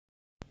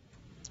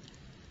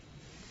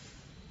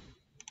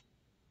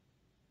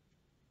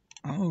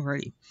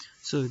Alrighty,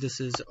 so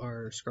this is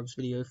our scrubs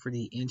video for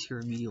the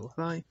anterior medial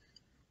thigh.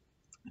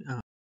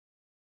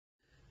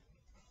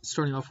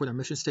 Starting off with our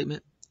mission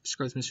statement.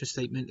 Scrubs mission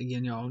statement,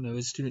 again, y'all know,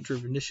 is a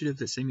student-driven initiative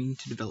that's aiming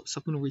to develop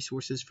supplemental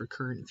resources for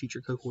current and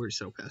future cohorts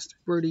that will pass through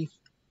Brody.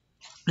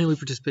 And we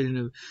participate in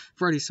a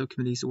variety of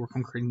subcommittees that work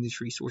on creating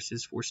these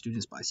resources for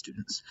students by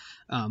students.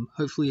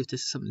 Hopefully, if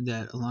this is something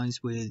that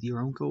aligns with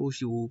your own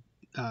goals, you will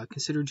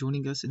consider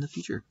joining us in the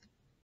future.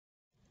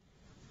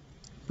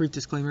 Brief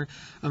disclaimer,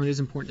 it is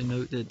important to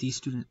note that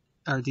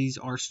these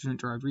are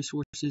student-derived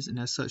resources, and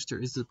as such, there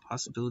is the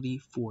possibility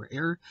for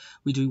error.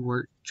 We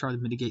do try to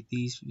mitigate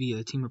these via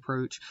a team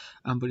approach,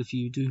 but if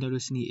you do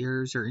notice any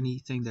errors or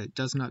anything that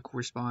does not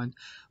correspond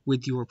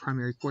with your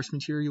primary course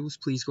materials,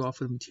 please go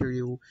off of the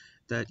material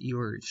that you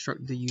are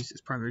instructed to use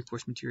as primary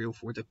course material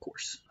for the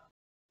course.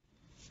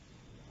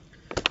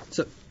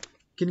 So,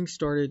 getting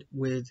started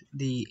with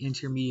the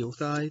anterior medial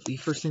thigh, the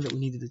first thing that we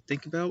needed to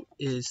think about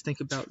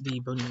the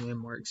bony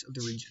landmarks of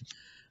the region.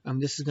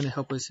 This is going to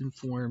help us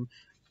inform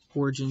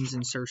origins,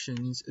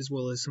 insertions, as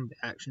well as some of the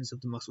actions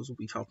of the muscles we'll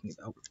be talking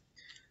about.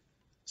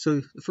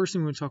 So the first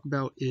thing we're going to talk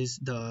about is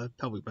the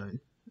pelvic bone.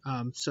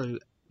 So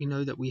we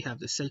know that we have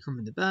the sacrum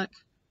in the back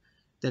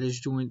that is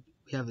joined.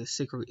 We have the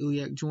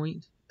sacroiliac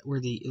joint where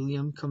the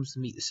ilium comes to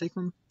meet the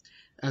sacrum.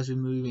 As we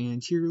move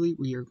anteriorly,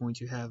 we are going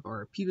to have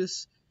our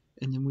pubis,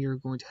 and then we are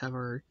going to have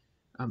our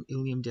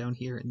ilium down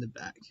here in the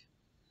back.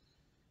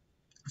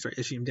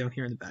 Ischium down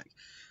here in the back.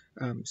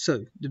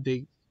 So the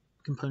big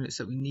components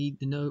that we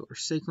need to know are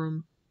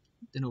sacrum.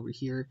 Then over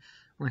here,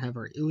 we're going to have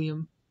our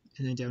ilium,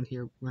 and then down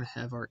here, we're going to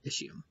have our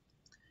ischium.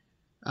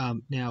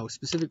 Now,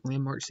 specific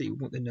landmarks that you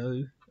want to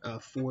know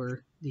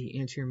for the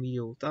anterior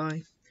medial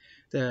thigh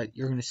that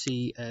you're going to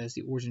see as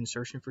the origin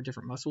insertion for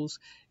different muscles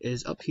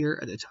is up here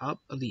at the top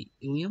of the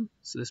ilium.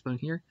 So this bone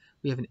here,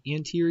 we have an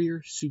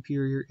anterior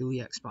superior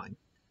iliac spine.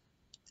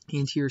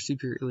 Anterior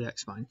superior iliac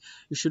spine.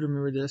 You should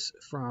remember this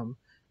from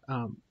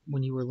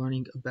when you were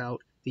learning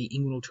about the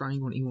inguinal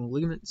triangle and inguinal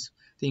ligaments.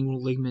 The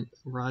inguinal ligament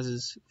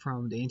rises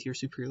from the anterior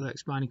superior iliac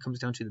spine and comes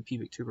down to the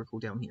pubic tubercle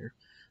down here.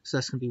 So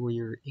that's going to be where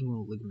your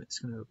inguinal ligament is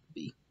going to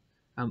be.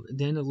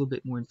 Then a little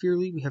bit more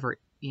inferiorly, we have our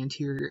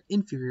anterior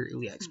inferior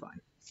iliac spine,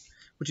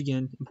 which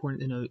again,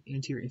 important to note,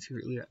 anterior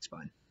inferior iliac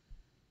spine.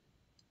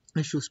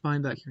 Ischial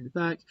spine back here in the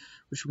back,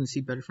 which we can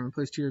see better from a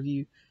posterior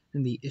view,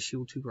 and the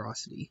ischial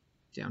tuberosity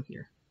down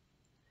here.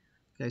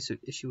 Okay, so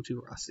ischial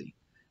tuberosity.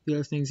 The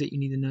other things that you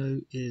need to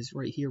know is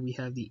right here we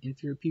have the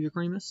inferior pubic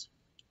ramus,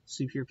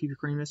 superior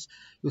pubic ramus.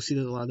 You'll see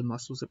that a lot of the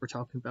muscles that we're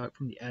talking about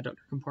from the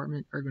adductor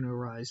compartment are going to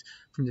arise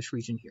from this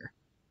region here.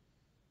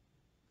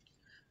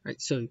 All right,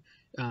 so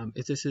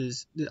if this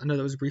is, I know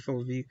that was a brief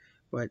overview,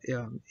 but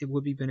it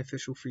would be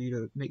beneficial for you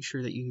to make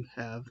sure that you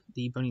have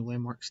the bony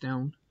landmarks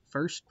down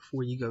first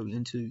before you go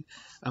into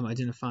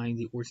identifying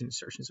the origin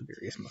insertions of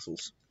various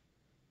muscles.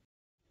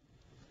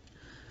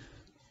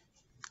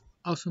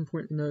 Also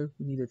important to know,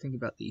 we need to think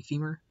about the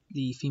femur.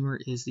 The femur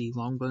is the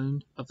long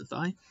bone of the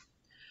thigh.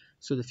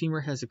 So the femur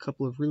has a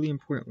couple of really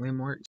important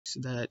landmarks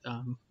that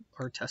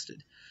are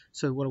tested.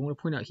 So what I want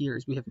to point out here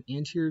is we have an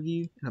anterior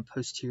view and a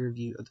posterior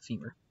view of the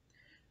femur.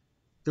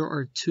 There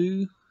are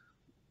two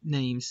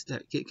names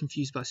that get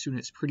confused by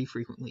students pretty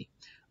frequently.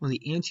 On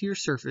the anterior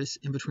surface,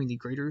 in between the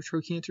greater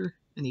trochanter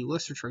and the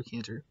lesser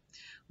trochanter,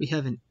 we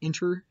have an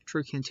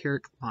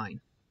intratrochanteric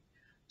line.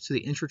 So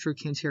the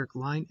intratrochanteric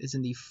line is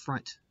in the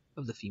front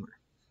of the femur.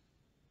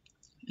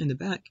 In the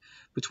back,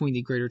 between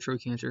the greater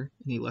trochanter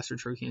and the lesser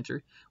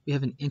trochanter, we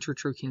have an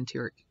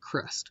intratrochanteric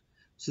crest.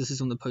 So this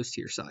is on the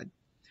posterior side.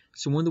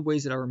 So one of the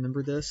ways that I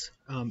remember this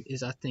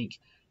is I think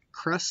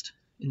crest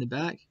in the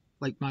back,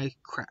 like my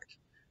crack,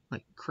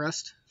 like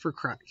crest for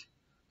crack.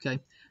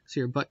 Okay, so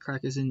your butt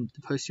crack is in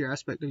the posterior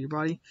aspect of your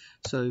body.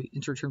 So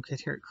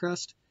intratrochanteric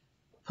crest,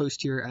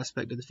 posterior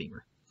aspect of the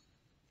femur.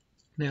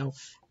 Now,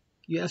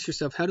 you ask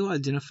yourself, how do I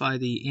identify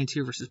the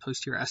anterior versus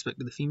posterior aspect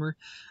of the femur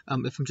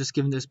if I'm just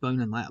given this bone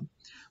in lab?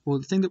 Well,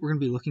 the thing that we're going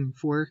to be looking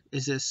for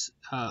is this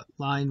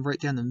line right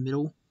down the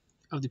middle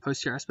of the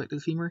posterior aspect of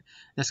the femur.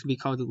 That's going to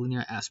be called the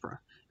linea aspera.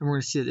 And we're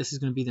going to see that this is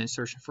going to be the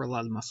insertion for a lot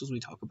of the muscles we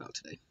talk about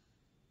today.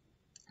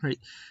 Right,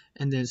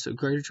 and then so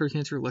greater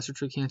trochanter, lesser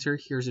trochanter,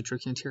 here's a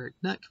trochanteric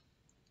neck,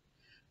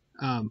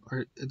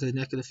 or the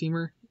neck of the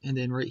femur, and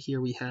then right here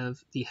we have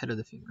the head of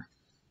the femur.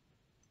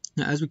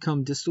 Now, as we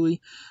come distally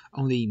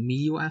on the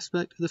medial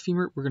aspect of the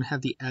femur, we're going to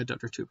have the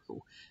adductor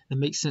tubercle. It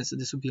makes sense that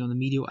this would be on the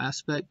medial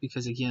aspect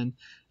because, again,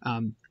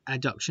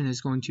 adduction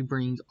is going to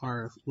bring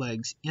our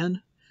legs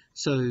in.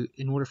 So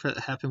in order for that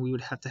to happen, we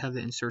would have to have the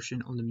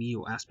insertion on the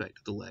medial aspect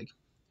of the leg.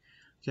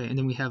 Okay, and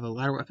then we have a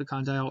lateral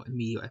epicondyle and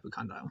medial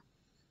epicondyle.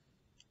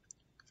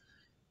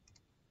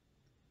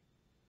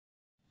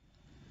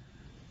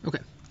 Okay,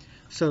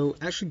 so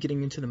actually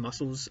getting into the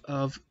muscles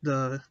of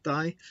the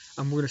thigh,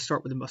 we're going to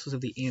start with the muscles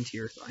of the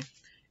anterior thigh.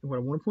 And what I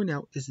want to point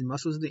out is the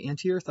muscles of the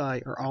anterior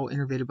thigh are all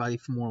innervated by the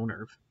femoral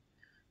nerve.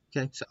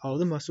 Okay, so all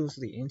the muscles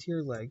of the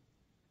anterior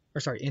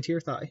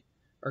thigh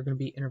are going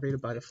to be innervated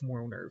by the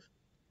femoral nerve.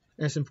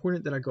 And it's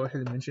important that I go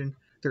ahead and mention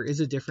there is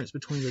a difference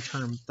between the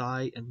term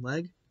thigh and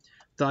leg.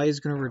 thigh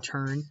is going to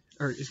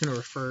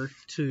refer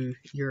to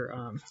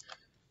your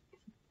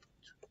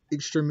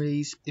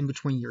extremities in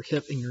between your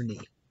hip and your knee.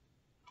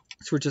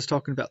 So we're just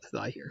talking about the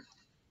thigh here.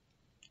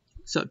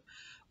 So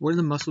what are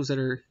the muscles that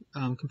are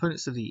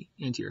components of the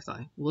anterior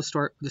thigh? Well, let's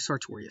start with the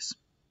sartorius.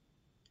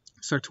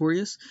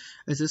 Sartorius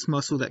is this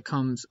muscle that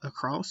comes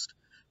across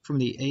from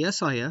the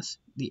ASIS,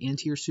 the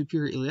anterior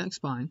superior iliac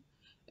spine,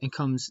 and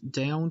comes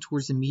down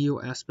towards the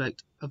medial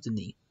aspect of the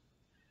knee.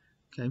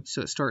 Okay,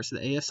 so it starts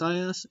at the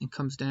ASIS and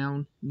comes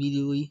down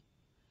medially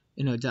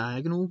in a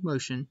diagonal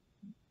motion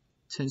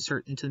to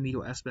insert into the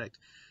medial aspect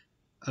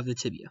of the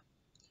tibia.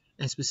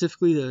 And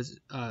specifically,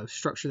 the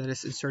structure that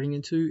it's inserting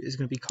into is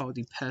going to be called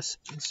the pes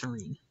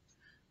inserine.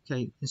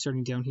 Okay,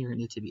 inserting down here in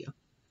the tibia.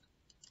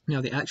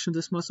 Now, the action of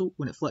this muscle,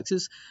 when it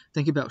flexes,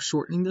 think about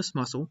shortening this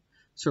muscle.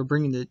 So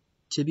bringing the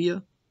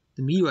tibia,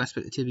 the medial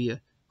aspect of the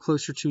tibia,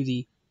 closer to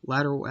the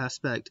lateral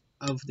aspect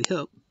of the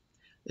hip.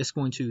 It's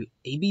going to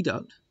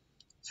abduct.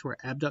 So we're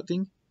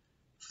abducting,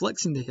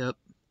 flexing the hip,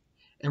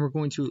 and we're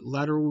going to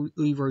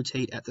laterally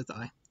rotate at the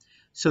thigh.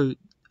 So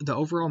the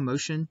overall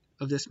motion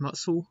of this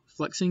muscle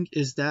flexing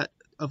is that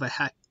of a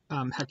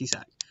hacky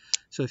sack.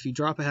 So if you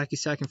drop a hacky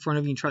sack in front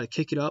of you and try to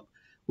kick it up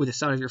with the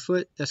side of your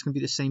foot, that's going to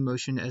be the same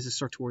motion as the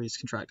sartorius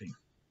contracting.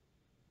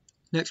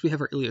 Next, we have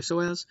our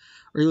iliopsoas.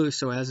 Our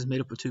iliopsoas is made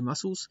up of two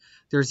muscles.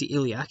 There's the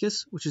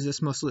iliacus, which is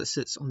this muscle that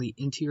sits on the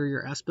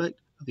interior aspect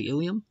of the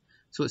ilium.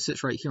 So it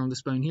sits right here on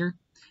this bone here.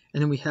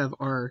 And then we have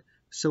our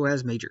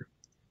psoas major.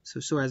 So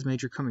psoas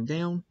major coming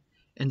down,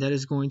 and that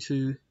is going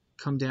to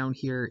come down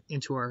here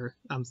into our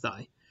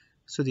thigh.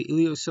 So the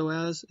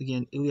iliopsoas,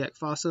 again, iliac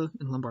fossa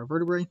and lumbar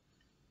vertebrae.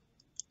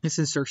 Its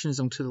insertion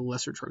is onto the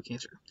lesser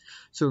trochanter.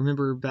 So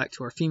remember back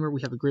to our femur,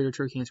 we have a greater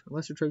trochanter and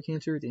lesser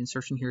trochanter. The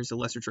insertion here is the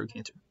lesser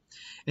trochanter.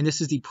 And this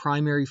is the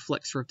primary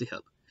flexor of the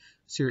hip.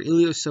 So your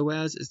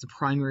iliopsoas is the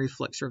primary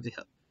flexor of the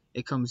hip.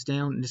 It comes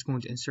down and it's going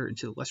to insert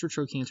into the lesser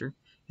trochanter,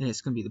 and it's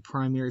going to be the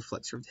primary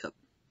flexor of the hip.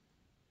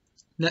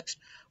 Next,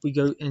 we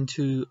go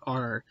into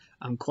our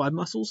quad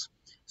muscles.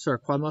 So our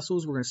quad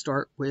muscles, we're going to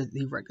start with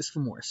the rectus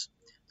femoris.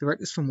 The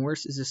rectus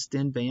femoris is this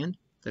thin band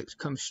that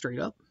comes straight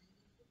up.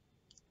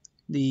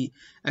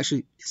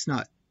 Actually, it's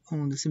not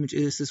on this image,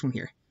 it is this one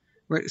here.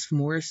 Rectus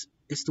femoris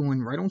is the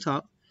one right on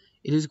top.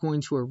 It is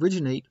going to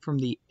originate from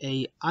the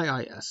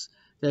AIIS.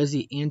 That is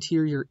the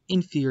anterior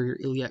inferior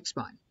iliac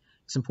spine.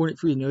 It's important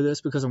for you to know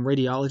this because on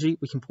radiology,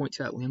 we can point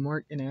to that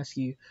landmark and ask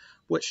you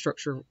what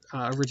structure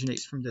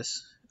originates from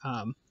this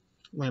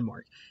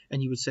landmark.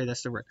 And you would say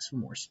that's the rectus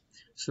femoris.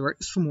 So the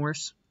rectus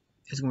femoris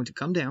is going to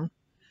come down,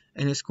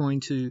 and it's going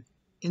to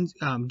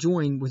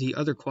join with the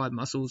other quad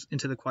muscles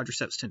into the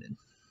quadriceps tendon.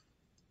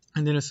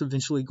 And then it's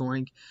eventually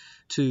going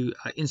to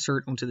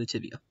insert onto the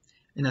tibia,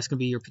 and that's going to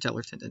be your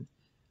patellar tendon.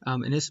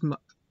 And its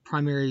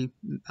primary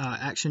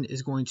action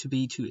is going to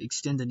be to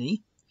extend the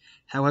knee.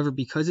 However,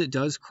 because it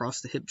does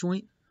cross the hip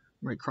joint,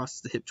 right,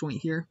 crosses the hip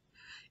joint here,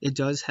 it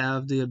does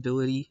have the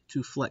ability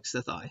to flex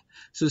the thigh.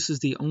 So this is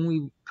the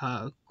only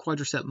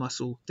quadricep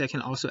muscle that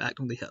can also act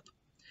on the hip,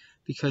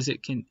 because it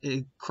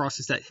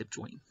crosses that hip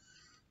joint.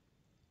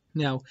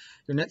 Now,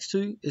 your next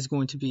two is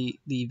going to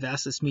be the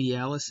vastus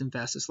medialis and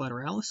vastus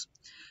lateralis.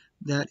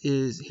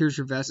 Here's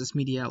your vastus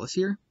medialis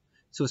here.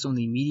 So it's on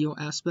the medial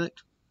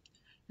aspect,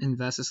 and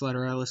vastus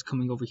lateralis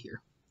coming over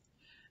here.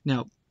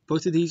 Now,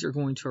 both of these are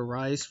going to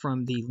arise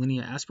from the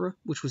linea aspera,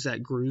 which was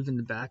that groove in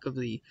the back of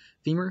the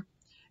femur.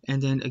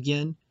 And then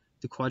again,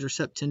 the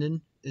quadricep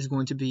tendon is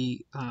going to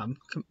be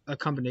a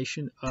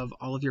combination of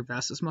all of your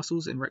vastus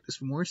muscles and rectus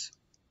femoris.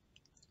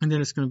 And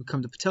then it's going to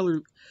become the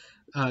patellar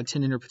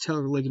tendon or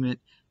patellar ligament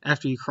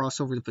after you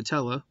cross over the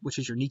patella, which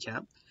is your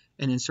kneecap,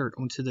 and insert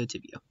onto the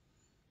tibia.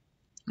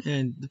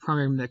 And the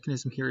primary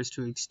mechanism here is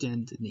to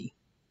extend the knee.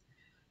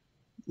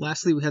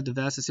 Lastly, we have the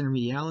vastus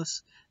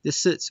intermedialis. This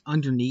sits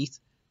underneath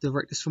the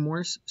rectus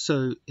femoris.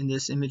 So in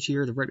this image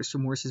here, the rectus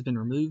femoris has been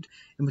removed,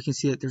 and we can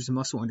see that there's a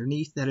muscle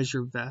underneath. That is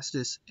your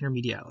vastus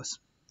intermedialis.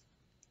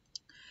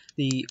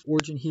 The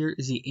origin here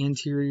is the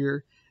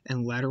anterior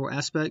and lateral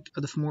aspect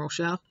of the femoral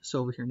shaft, so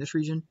over here in this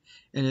region,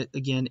 and it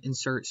again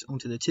inserts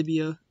onto the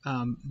tibia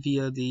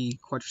via the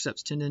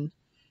quadriceps tendon,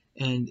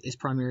 and its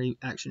primary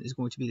action is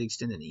going to be to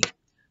extend the knee.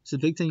 So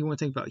the big thing you want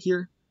to think about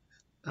here,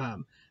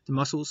 the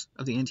muscles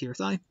of the anterior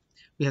thigh,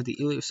 we have the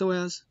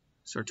iliopsoas,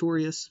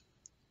 sartorius,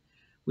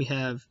 we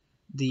have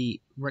the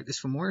rectus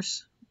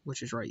femoris,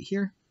 which is right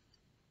here,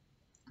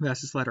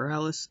 vastus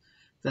lateralis,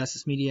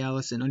 vastus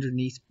medialis, and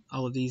underneath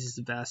all of these is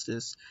the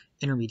vastus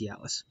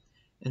intermedialis.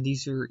 And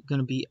these are going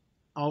to be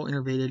all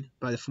innervated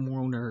by the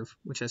femoral nerve,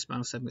 which has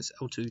spinal segments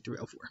L2 through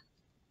L4.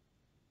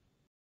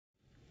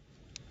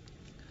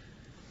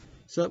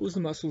 So that was the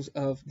muscles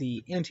of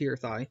the anterior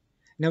thigh.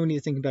 Now we need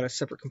to think about a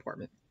separate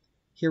compartment.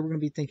 Here we're going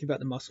to be thinking about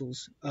the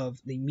muscles of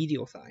the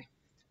medial thigh.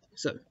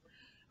 So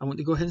I want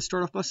to go ahead and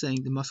start off by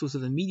saying the muscles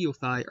of the medial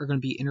thigh are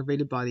going to be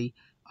innervated by the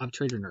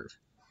obturator nerve.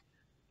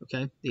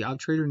 Okay, the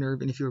obturator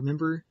nerve, and if you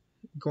remember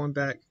going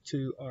back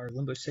to our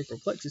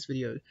lumbosacral plexus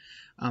video,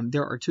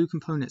 there are two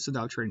components of the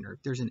obturator nerve.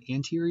 There's an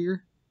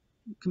anterior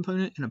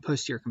component and a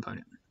posterior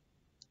component.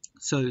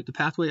 So the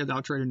pathway of the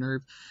obturator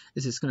nerve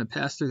is it's going to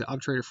pass through the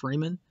obturator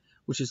foramen,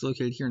 which is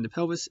located here in the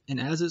pelvis, and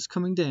as it's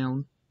coming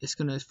down, it's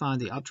going to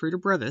find the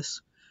obturator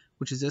brevis,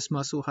 which is this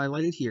muscle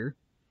highlighted here,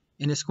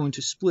 and it's going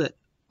to split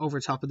over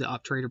top of the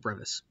obturator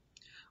brevis.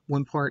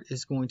 One part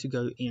is going to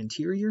go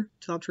anterior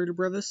to the obturator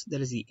brevis,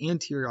 that is the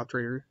anterior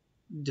obturator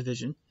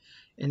division,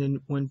 and then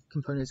one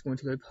component is going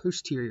to go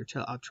posterior to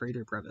the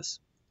obturator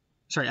brevis.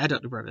 Sorry,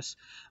 adductor brevis.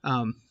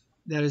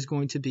 That is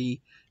going to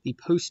be the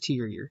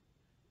posterior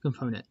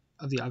component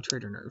of the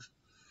obturator nerve.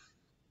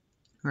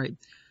 All right,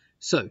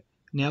 so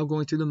now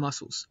going through the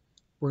muscles.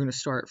 We're going to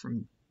start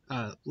from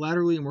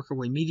laterally and work our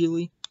way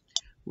medially.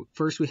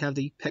 First, we have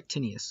the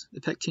pectineus. The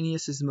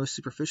pectineus is the most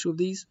superficial of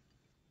these,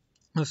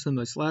 also the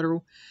most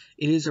lateral.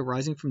 It is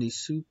arising from the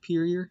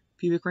superior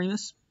pubic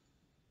ramus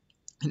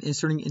and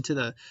inserting into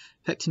the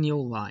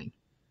pectineal line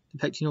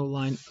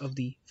of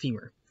the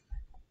femur.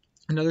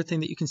 Another thing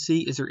that you can see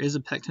is there is a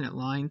pectinate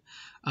line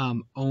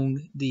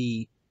on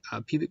the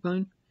pubic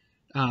bone,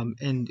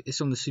 and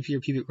it's on the superior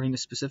pubic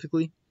ramus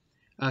specifically.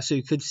 So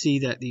you could see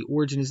that the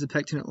origin is the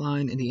pectinate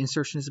line and the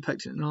insertion is the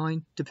pectinate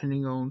line,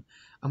 depending on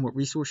what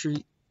resource you're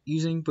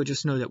using, but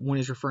just know that one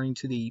is referring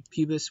to the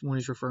pubis, one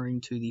is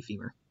referring to the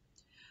femur.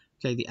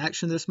 Okay, the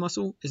action of this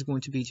muscle is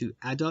going to be to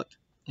adduct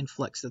and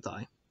flex the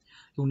thigh.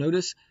 You'll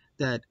notice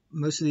that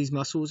most of these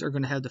muscles are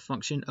going to have the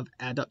function of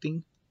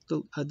adducting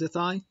the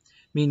thigh,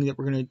 meaning that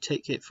we're going to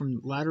take it from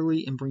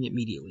laterally and bring it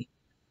medially.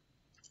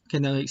 Okay,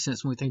 that makes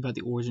sense when we think about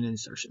the origin and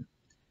insertion.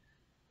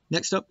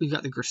 Next up, we've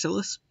got the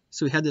gracilis.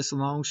 So we had this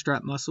long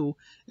strap muscle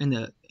in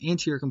the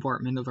anterior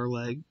compartment of our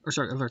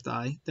of our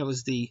thigh. That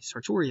was the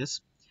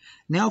sartorius.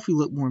 Now, if we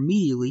look more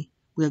medially,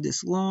 we have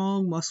this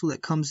long muscle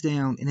that comes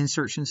down and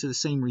inserts into the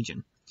same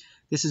region.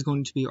 This is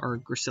going to be our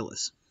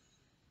gracilis.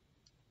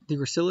 The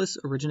gracilis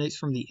originates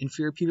from the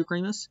inferior pubic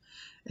ramus,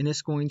 and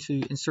it's going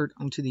to insert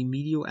onto the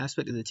medial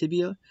aspect of the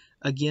tibia,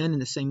 again in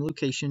the same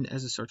location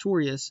as the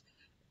sartorius,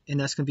 and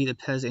that's going to be the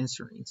pes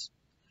anserines.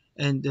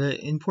 And the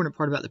important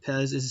part about the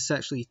pes is it's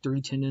actually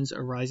three tendons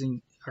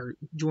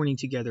joining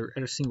together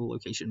at a single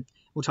location.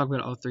 We'll talk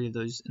about all three of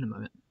those in a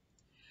moment.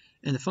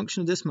 And the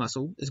function of this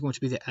muscle is going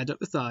to be to adduct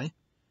the thigh,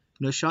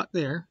 no shock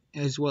there,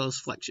 as well as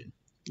flexion.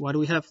 Why do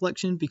we have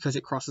flexion? Because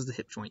it crosses the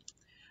hip joint,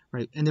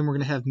 right? And then we're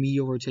going to have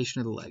medial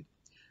rotation of the leg.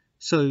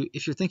 So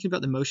if you're thinking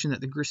about the motion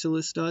that the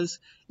gracilis does,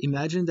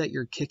 imagine that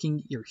you're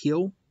kicking your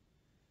heel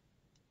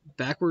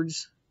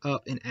backwards,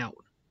 up, and out.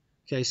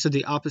 Okay, so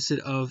the opposite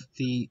of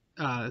the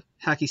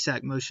hacky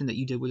sack motion that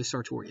you did with the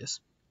sartorius.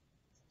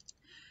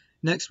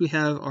 Next, we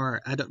have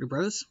our adductor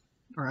brevis.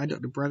 Our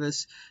adductor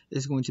brevis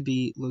is going to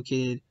be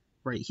located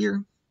right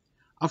here.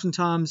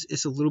 Oftentimes,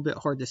 it's a little bit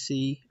hard to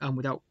see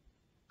without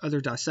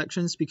other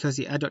dissections because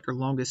the adductor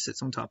longus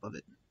sits on top of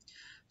it.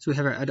 So we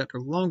have our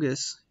adductor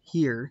longus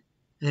here,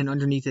 and then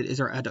underneath it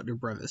is our adductor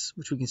brevis,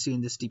 which we can see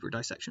in this deeper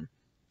dissection.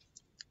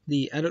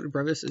 The adductor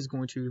brevis is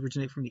going to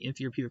originate from the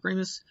inferior pubic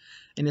ramus,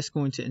 and it's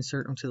going to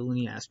insert onto the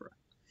linea aspera.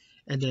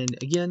 And then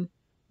again,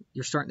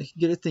 you're starting to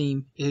get a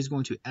theme. It is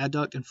going to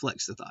adduct and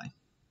flex the thigh.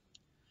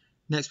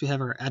 Next, we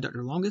have our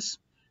adductor longus.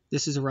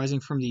 This is arising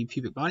from the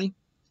pubic body,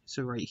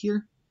 so right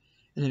here.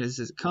 And then as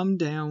it comes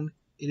down,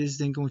 it is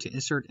then going to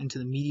insert into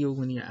the medial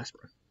linea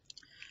aspera.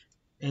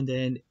 And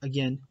then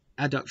again,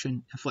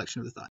 adduction and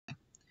flexion of the thigh.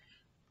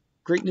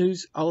 Great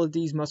news, all of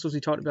these muscles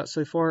we talked about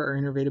so far are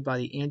innervated by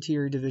the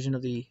anterior division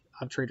of the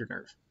obturator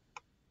nerve.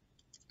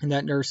 And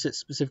that nerve sits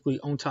specifically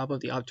on top of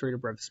the obturator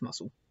brevis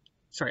muscle.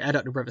 Sorry,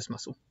 adductor brevis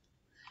muscle.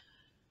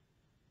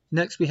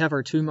 Next, we have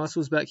our two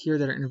muscles back here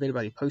that are innervated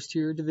by the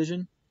posterior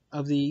division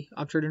of the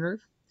obturator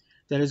nerve.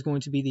 That is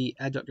going to be the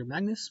adductor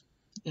magnus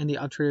and the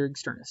obturator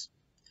externus.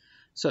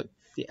 So,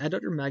 the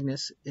adductor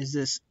magnus is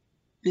this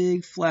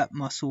big flat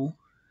muscle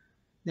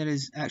that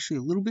is actually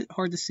a little bit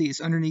hard to see.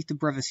 It's underneath the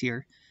brevis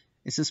here.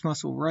 It's this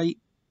muscle right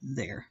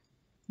there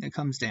that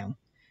comes down.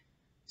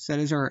 So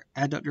that is our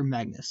adductor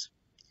magnus.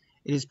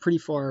 It is pretty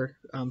far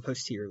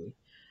posteriorly.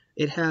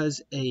 It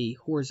has a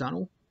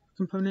horizontal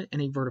component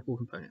and a vertical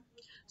component.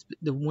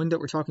 The one that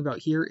we're talking about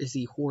here is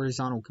the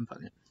horizontal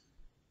component.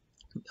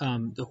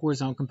 The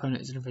horizontal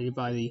component is innervated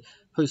by the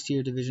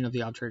posterior division of the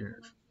obturator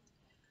nerve.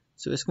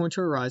 So it's going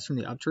to arise from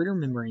the obturator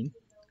membrane,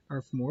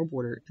 or femoral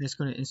border, and it's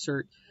going to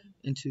insert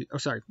into,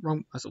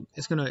 wrong muscle.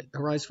 It's going to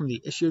arise from the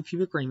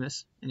ischiopubic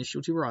ramus and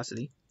ischial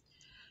tuberosity,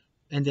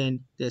 and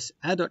then this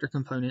adductor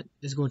component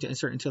is going to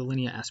insert into the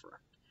linea aspera.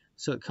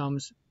 So it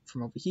comes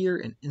from over here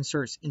and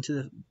inserts into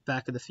the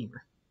back of the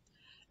femur.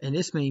 And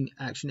this main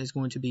action is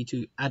going to be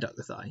to adduct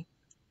the thigh.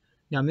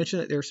 Now I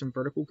mentioned that there are some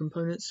vertical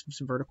components,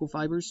 some vertical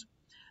fibers.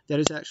 That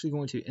is actually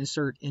going to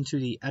insert into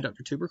the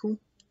adductor tubercle,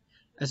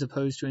 as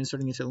opposed to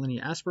inserting into the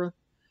linea aspera,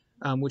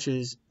 which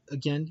is,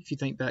 again, if you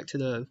think back to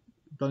the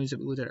bones that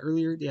we looked at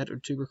earlier, the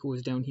adductor tubercle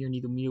is down here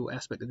near the medial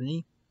aspect of the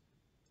knee.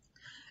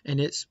 And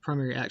its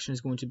primary action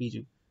is going to be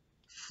to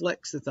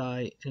flex the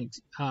thigh, and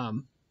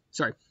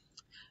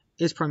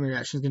its primary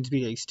action is going to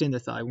be to extend the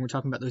thigh when we're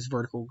talking about those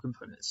vertical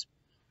components.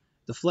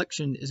 The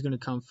flexion is going to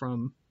come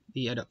from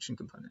the adduction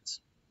components.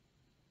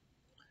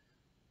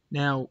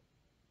 Now,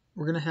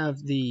 we're going to have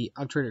the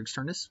obturator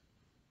externus.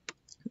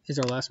 is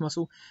our last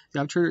muscle. The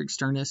obturator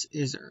externus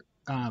is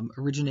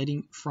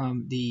originating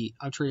from the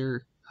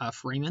obturator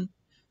foramen,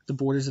 the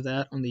borders of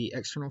that on the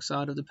external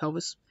side of the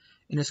pelvis,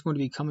 and it's going to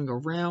be coming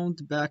around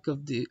the back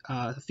of the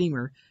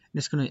femur, and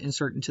it's going to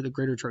insert into the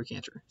greater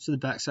trochanter, so the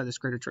back side of this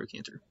greater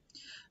trochanter.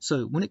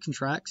 So when it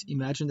contracts,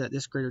 imagine that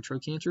this greater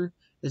trochanter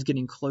is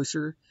getting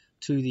closer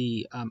to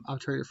the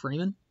obturator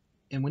foramen,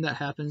 and when that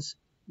happens,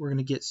 we're going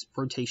to get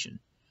rotation,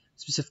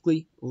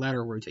 specifically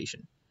lateral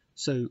rotation.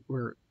 So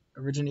we're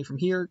originating from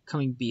here,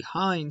 coming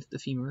behind the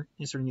femur,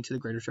 inserting into the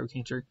greater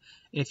trochanter,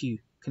 and if you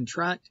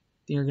contract,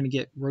 then you're going to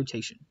get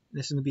rotation.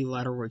 This is going to be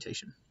lateral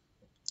rotation.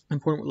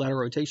 Important with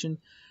lateral rotation,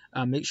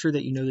 make sure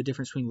that you know the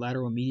difference between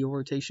lateral and medial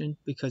rotation,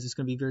 because it's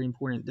going to be very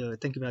important to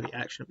think about the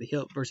action of the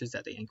hip versus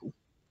at the ankle.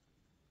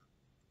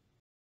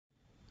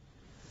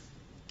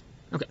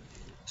 Okay,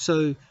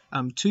 so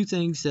two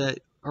things that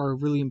are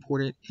really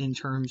important in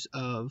terms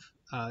of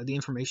the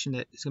information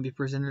that is going to be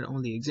presented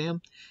on the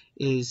exam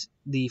is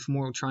the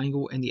femoral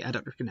triangle and the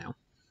adductor canal.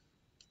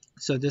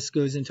 So this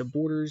goes into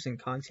borders and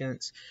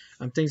contents,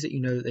 things that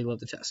you know that they love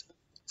to test.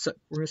 So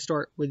we're going to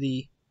start with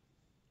the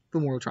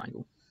femoral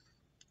triangle.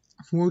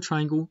 Femoral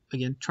triangle,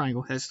 again,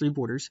 triangle has three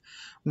borders.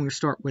 We're going to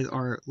start with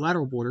our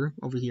lateral border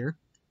over here.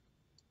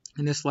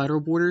 And this lateral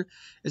border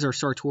is our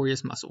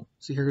sartorius muscle.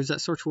 So here is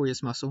that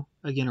sartorius muscle,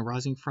 again,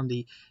 arising from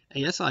the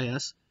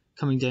ASIS,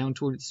 coming down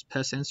towards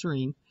pes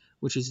anserine,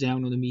 which is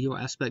down on the medial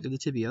aspect of the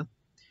tibia.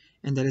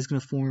 And that is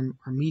going to form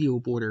our medial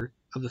border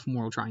of the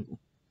femoral triangle.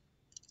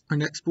 Our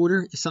next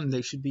border is something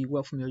they should be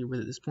well familiar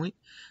with at this point.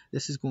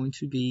 This is going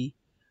to be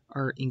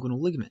our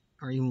inguinal ligament.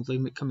 Our inguinal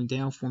ligament coming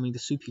down, forming the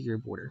superior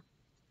border.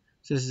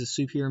 So this is the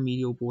superior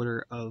medial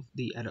border of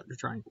the adductor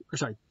triangle, or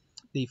sorry,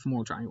 the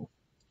femoral triangle.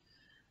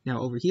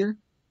 Now over here,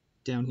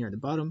 down here at the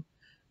bottom,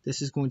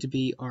 this is going to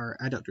be our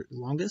adductor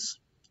longus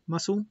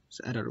muscle.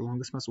 So adductor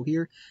longus muscle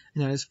here,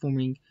 and that is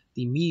forming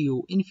the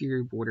medial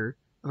inferior border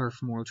of our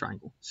femoral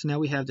triangle. So now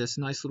we have this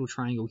nice little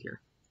triangle here.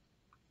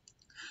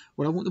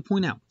 What I want to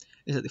point out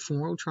is that the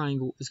femoral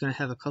triangle is going to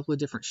have a couple of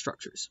different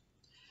structures.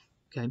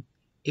 Okay,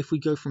 if we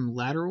go from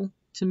lateral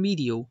to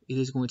medial, it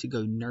is going to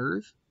go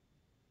nerve,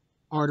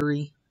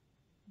 artery,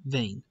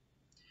 vein.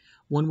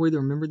 One way to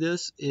remember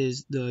this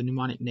is the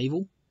mnemonic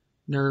naval,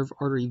 nerve,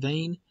 artery,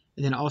 vein,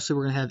 and then also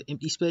we're going to have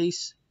empty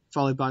space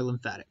followed by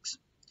lymphatics.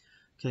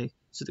 Okay,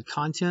 so the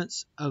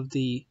contents of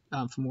the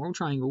femoral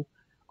triangle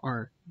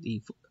are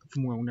the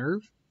femoral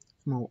nerve,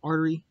 femoral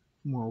artery,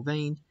 femoral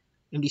vein,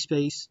 empty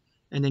space,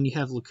 and then you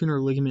have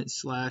lacunar ligament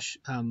slash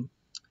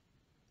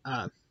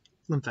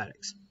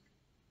lymphatics.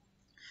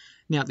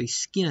 Now the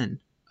skin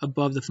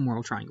above the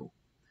femoral triangle.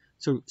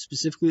 So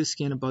specifically the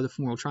skin above the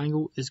femoral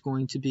triangle is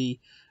going to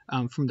be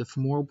from the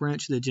femoral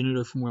branch to the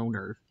genitofemoral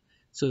nerve.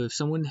 So if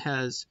someone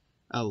has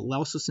a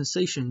loss of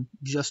sensation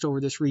just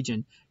over this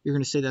region, you're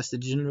going to say that's the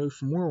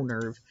genitofemoral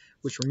nerve,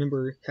 which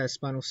remember has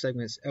spinal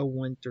segments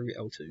L1 through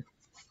L2.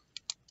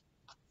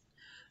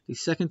 The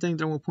second thing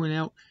that I want to point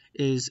out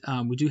is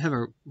we do have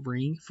a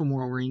ring,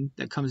 femoral ring,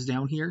 that comes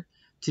down here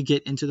to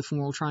get into the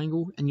femoral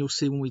triangle, and you'll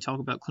see when we talk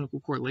about clinical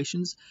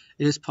correlations,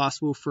 it is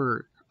possible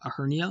for a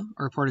hernia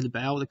or a part of the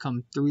bowel to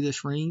come through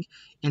this ring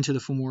into the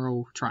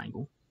femoral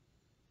triangle.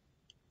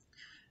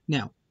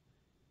 Now,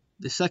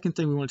 the second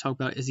thing we want to talk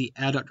about is the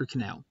adductor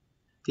canal.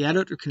 The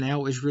adductor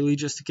canal is really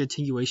just a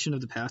continuation of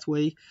the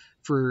pathway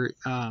for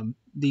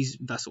these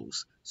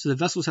vessels. So the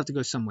vessels have to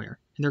go somewhere,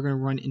 and they're going to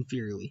run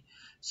inferiorly.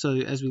 So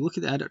as we look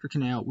at the adductor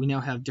canal, we now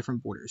have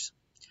different borders.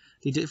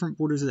 The different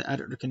borders of the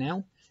adductor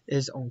canal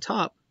is on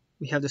top,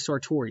 we have the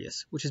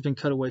sartorius, which has been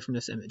cut away from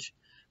this image.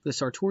 The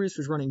sartorius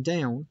was running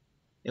down.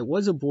 It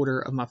was a border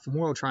of my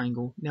femoral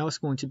triangle. Now it's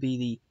going to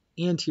be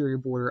the anterior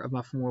border of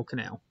my femoral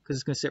canal, because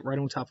it's going to sit right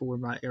on top of where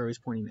my arrow is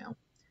pointing now.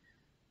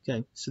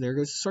 Okay, so there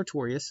goes the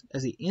sartorius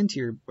as the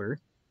anterior border.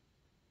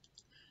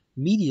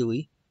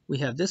 Medially, we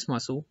have this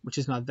muscle, which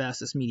is my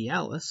vastus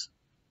medialis.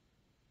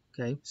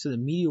 Okay, so the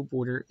medial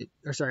border,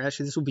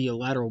 actually this will be a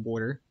lateral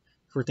border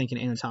if we're thinking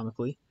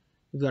anatomically.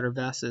 We've got our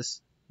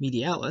vastus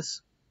medialis.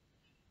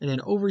 And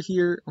then over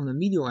here on the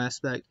medial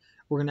aspect,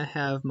 we're going to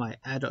have my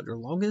adductor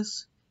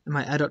longus and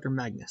my adductor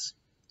magnus.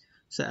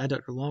 So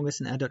adductor longus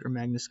and adductor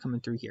magnus coming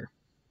through here.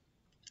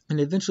 And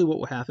eventually what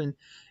will happen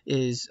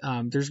is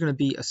there's going to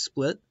be a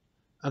split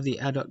of the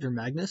adductor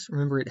magnus.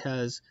 Remember, it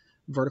has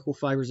vertical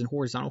fibers and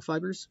horizontal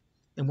fibers.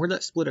 And where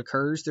that split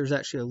occurs, there's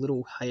actually a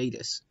little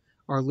hiatus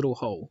or a little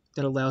hole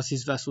that allows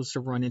these vessels to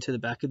run into the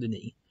back of the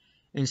knee,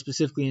 and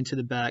specifically into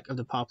the back of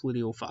the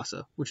popliteal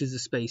fossa, which is the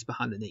space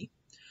behind the knee.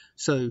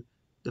 So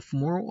the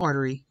femoral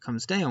artery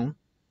comes down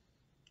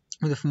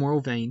with the femoral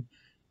vein.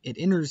 It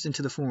enters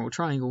into the femoral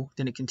triangle,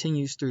 then it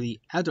continues through the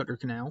adductor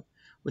canal,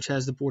 which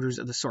has the borders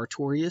of the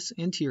sartorius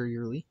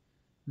anteriorly,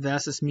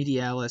 vastus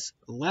medialis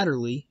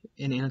laterally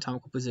in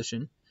anatomical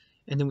position,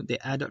 and then with the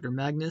adductor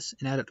magnus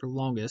and adductor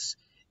longus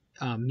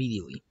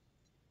medially.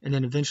 And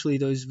then eventually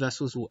those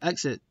vessels will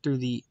exit through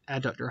the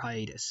adductor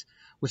hiatus,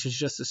 which is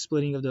just the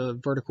splitting of the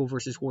vertical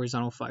versus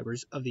horizontal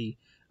fibers of the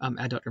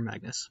adductor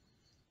magnus.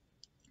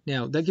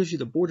 Now, that gives you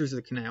the borders of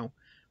the canal.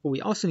 but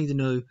we also need to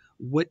know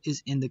what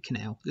is in the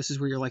canal. This is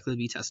where you're likely to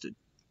be tested.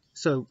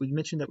 So we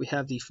mentioned that we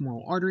have the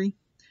femoral artery,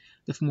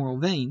 the femoral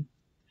vein,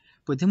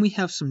 but then we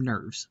have some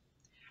nerves.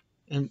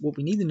 And what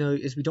we need to know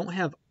is we don't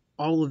have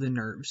all of the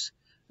nerves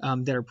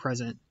that are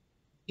present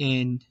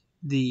in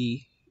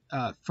the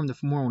from the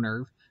femoral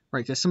nerve,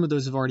 right? Because some of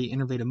those have already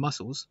innervated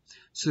muscles.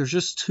 So there's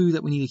just two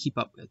that we need to keep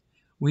up with.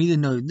 We need to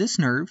know this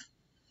nerve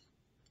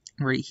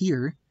right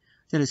here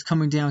that is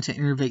coming down to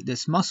innervate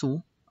this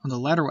muscle on the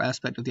lateral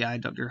aspect of the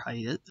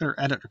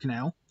adductor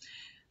canal.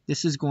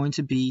 This is going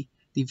to be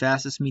the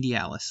vastus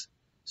medialis.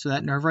 So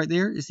that nerve right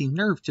there is the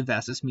nerve to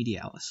vastus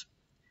medialis.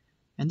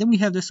 And then we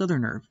have this other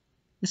nerve.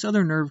 This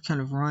other nerve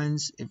kind of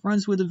runs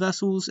with the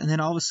vessels, and then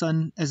all of a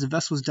sudden, as the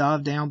vessels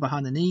dive down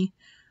behind the knee,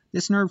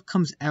 this nerve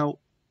comes out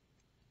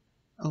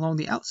along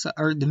the outside,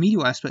 or the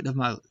medial aspect of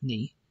my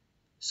knee.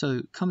 So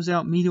it comes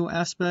out medial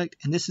aspect,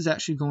 and this is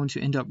actually going to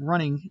end up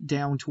running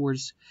down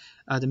towards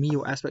the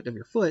medial aspect of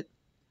your foot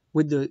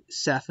with the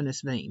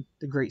saphenous vein,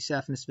 the great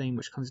saphenous vein,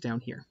 which comes down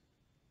here.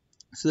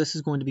 So this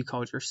is going to be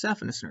called your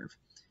saphenous nerve.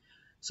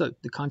 So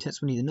the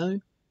contents we need to know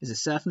is the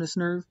saphenous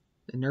nerve,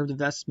 the nerve of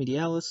vastus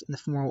medialis, and the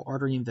femoral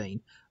artery and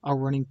vein, all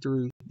running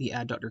through the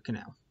adductor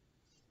canal.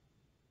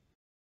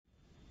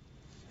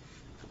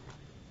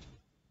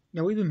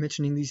 Now, we've been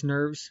mentioning these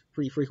nerves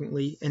pretty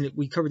frequently, and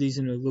we covered these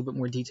in a little bit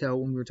more detail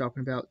when we were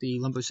talking about the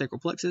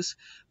lumbosacral plexus,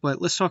 but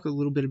let's talk a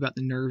little bit about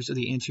the nerves of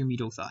the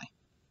anteromedial thigh.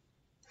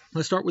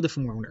 Let's start with the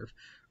femoral nerve.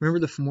 Remember,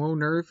 the femoral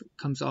nerve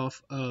comes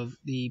off of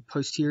the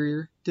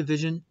posterior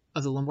division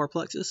of the lumbar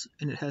plexus,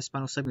 and it has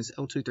spinal segments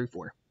L2 through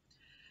 4.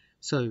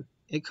 So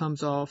it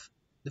comes off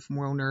the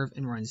femoral nerve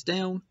and runs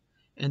down,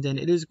 and then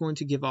it is going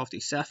to give off the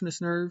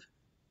saphenous nerve,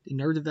 the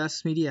nerve of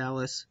vastus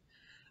medialis,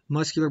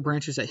 muscular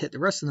branches that hit the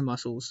rest of the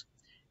muscles,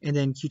 and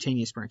then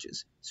cutaneous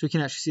branches. So we can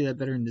actually see that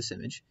better in this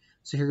image.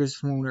 So here goes the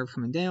femoral nerve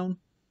coming down.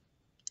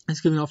 It's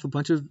giving off a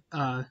bunch of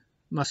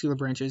muscular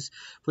branches,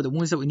 but the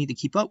ones that we need to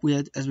keep up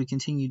with as we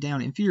continue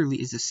down inferiorly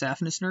is the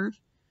saphenous nerve.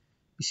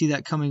 You see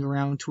that coming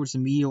around towards the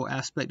medial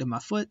aspect of my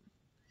foot.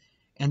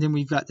 And then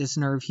we've got this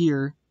nerve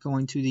here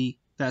going to the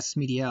vastus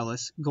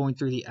medialis, going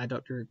through the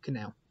adductor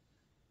canal.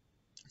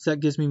 So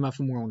that gives me my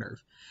femoral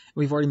nerve.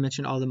 We've already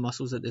mentioned all the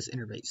muscles that this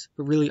innervates,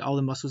 but really all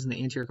the muscles in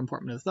the anterior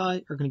compartment of the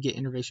thigh are going to get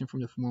innervation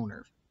from the femoral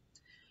nerve.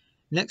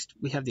 Next,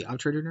 we have the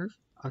obturator nerve.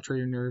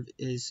 Obturator nerve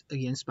is,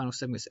 again, spinal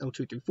segments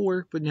L2 through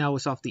 4, but now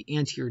it's off the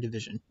anterior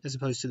division as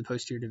opposed to the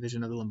posterior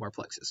division of the lumbar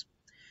plexus.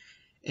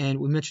 And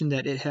we mentioned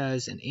that it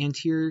has an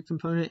anterior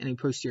component and a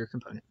posterior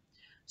component.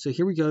 So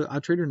here we go,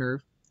 obturator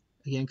nerve,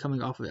 again,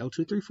 coming off of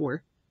L2 through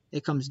 4.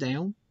 It comes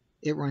down,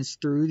 it runs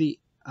through the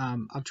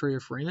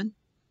obturator foramen.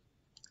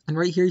 And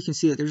right here you can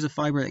see that there's a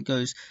fiber that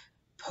goes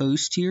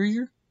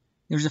posterior,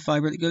 there's a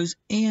fiber that goes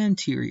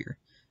anterior.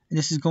 And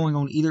this is going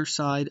on either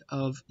side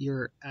of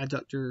your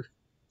adductor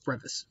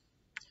brevis.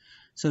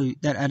 So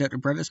that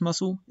adductor brevis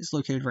muscle is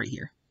located right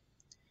here.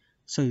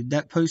 So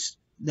that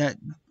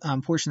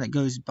portion that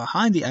goes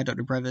behind the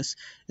adductor brevis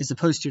is the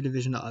posterior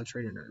division of the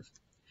obturator nerve.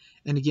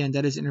 And again,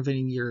 that is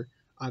innervating your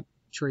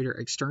obturator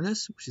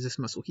externus, which is this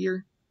muscle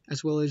here,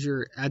 as well as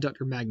your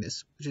adductor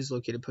magnus, which is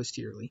located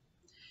posteriorly.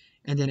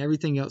 And then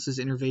everything else is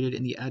innervated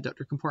in the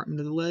adductor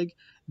compartment of the leg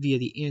via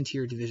the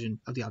anterior division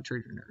of the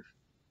obturator nerve.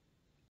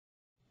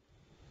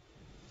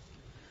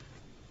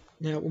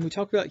 Now, when we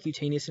talk about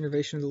cutaneous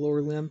innervation of the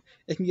lower limb,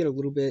 it can get a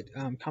little bit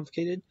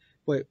complicated,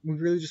 but we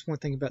really just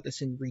want to think about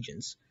this in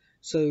regions.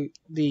 So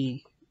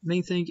the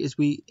main thing is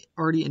we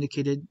already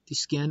indicated the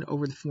skin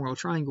over the femoral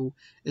triangle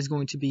is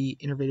going to be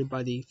innervated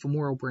by the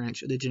femoral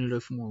branch of the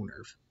genitofemoral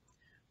nerve.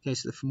 Okay,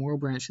 so the femoral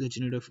branch of the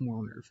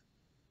genitofemoral nerve.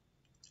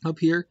 Up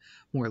here,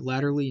 more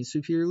laterally and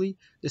superiorly,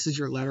 this is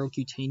your lateral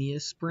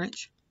cutaneous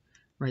branch,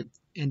 right?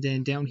 And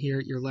then down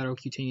here, your lateral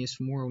cutaneous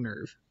femoral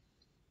nerve.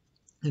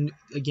 And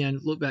again,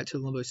 look back to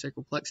the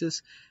lumbosacral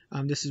plexus.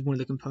 This is one of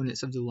the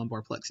components of the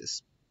lumbar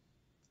plexus.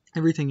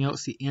 Everything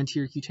else, the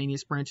anterior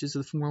cutaneous branches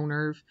of the femoral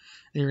nerve,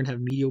 and you're going to have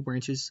medial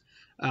branches.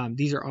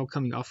 These are all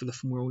coming off of the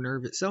femoral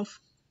nerve itself.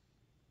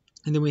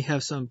 And then we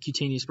have some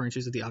cutaneous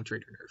branches of the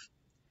obturator nerve.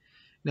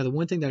 Now, the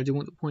one thing that I do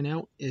want to point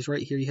out is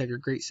right here you have your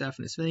great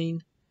saphenous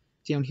vein.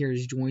 Down here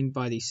is joined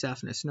by the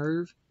saphenous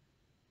nerve,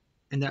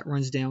 and that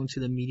runs down to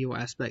the medial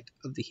aspect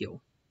of the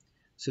heel.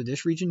 So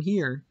this region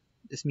here,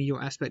 this medial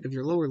aspect of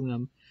your lower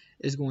limb,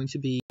 is going to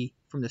be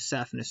from the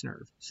saphenous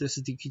nerve. So this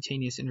is the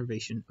cutaneous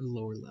innervation of the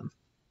lower limb.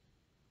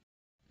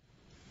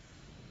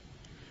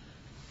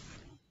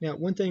 Now,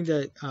 one thing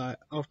that I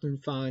often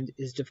find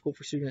is difficult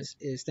for students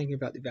is thinking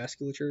about the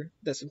vasculature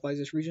that supplies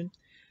this region.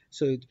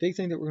 So the big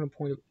thing that we're going to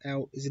point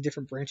out is the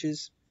different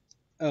branches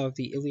of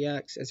the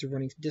iliacs as they're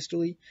running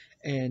distally,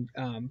 and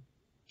kind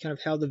of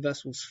how the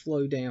vessels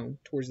flow down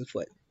towards the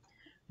foot.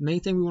 The main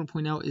thing we want to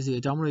point out is the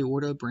abdominal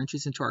aorta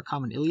branches into our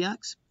common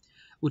iliacs,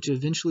 which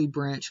eventually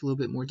branch a little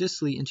bit more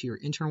distally into your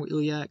internal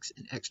iliacs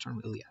and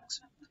external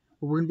iliacs.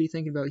 What we're going to be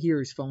thinking about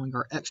here is following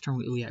our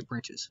external iliac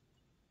branches.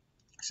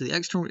 So the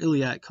external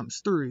iliac comes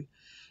through,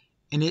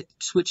 and it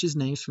switches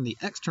names from the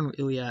external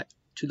iliac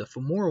to the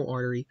femoral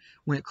artery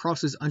when it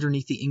crosses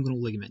underneath the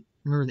inguinal ligament.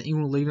 Remember, the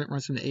inguinal ligament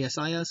runs from the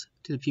ASIS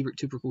to the pubic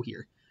tubercle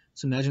here.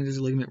 So imagine there's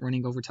a ligament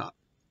running over top.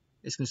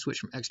 It's going to switch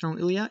from external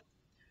iliac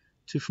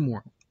to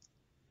femoral.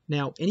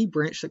 Now, any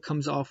branch that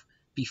comes off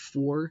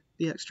before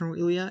the external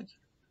iliac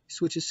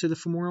switches to the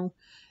femoral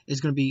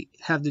is going to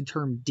have the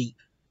term deep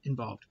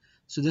involved.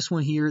 So this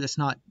one here that's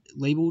not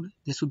labeled,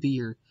 this would be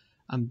your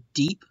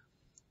deep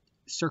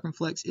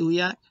circumflex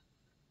iliac.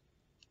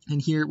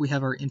 And here we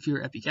have our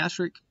inferior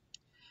epigastric.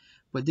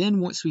 But then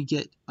once we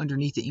get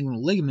underneath the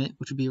inguinal ligament,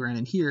 which would be around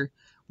in here,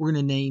 we're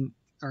going to name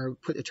or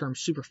put the term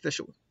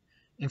superficial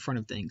in front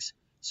of things.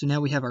 So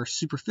now we have our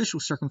superficial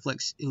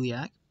circumflex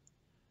iliac,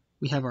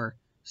 we have our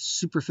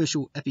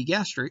superficial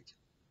epigastric,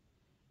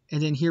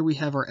 and then here we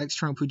have our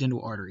external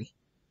pudendal artery.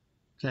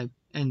 Okay,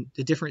 and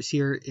the difference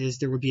here is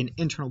there would be an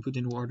internal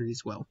pudendal artery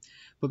as well.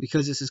 But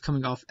because this is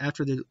coming off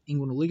after the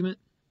inguinal ligament,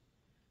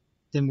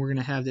 then we're going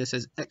to have this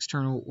as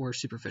external or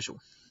superficial.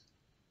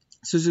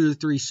 So those are the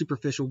three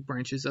superficial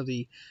branches of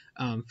the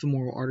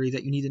femoral artery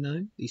that you need to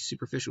know: the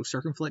superficial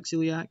circumflex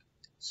iliac,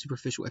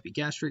 superficial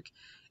epigastric,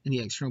 and the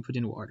external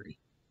pudendal artery.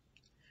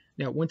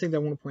 Now, one thing that I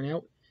want to point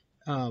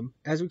out,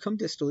 as we come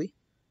distally,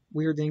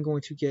 we are then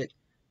going to get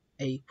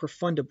a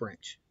profunda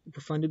branch. The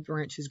profunda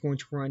branch is going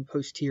to run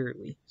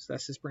posteriorly. So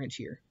that's this branch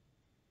here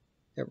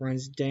that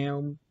runs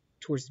down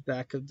towards the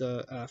back of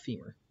the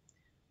femur.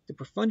 The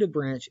profunda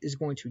branch is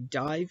going to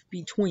dive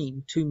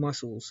between two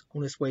muscles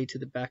on its way to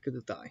the back of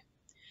the thigh.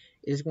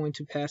 It is going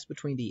to pass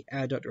between the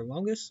adductor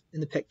longus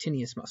and the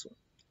pectineus muscle.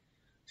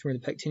 So where the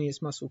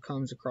pectineus muscle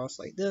comes across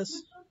like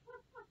this,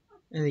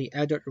 and the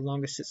adductor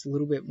longus sits a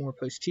little bit more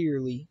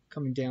posteriorly,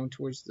 coming down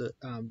towards the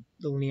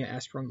linea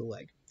aspera of the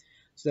leg.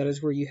 So that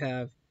is where you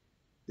have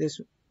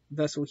this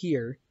vessel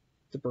here,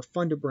 the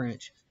profunda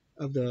branch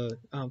of the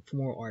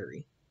femoral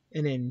artery.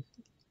 And in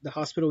the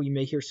hospital, you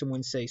may hear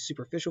someone say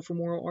superficial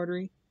femoral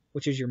artery,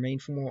 which is your main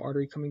femoral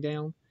artery coming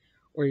down,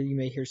 or you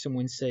may hear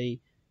someone say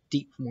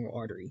deep femoral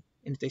artery.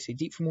 And if they say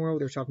deep femoral,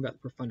 they're talking about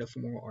the profunda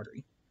femoral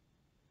artery.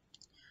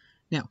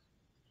 Now,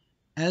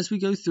 as we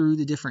go through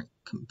the different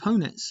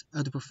components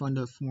of the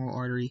profunda femoral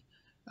artery,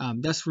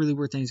 that's really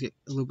where things get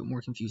a little bit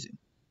more confusing.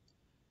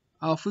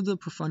 Off of the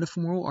profunda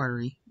femoral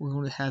artery, we're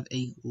going to have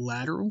a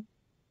lateral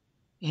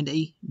and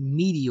a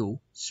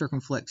medial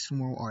circumflex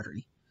femoral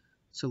artery.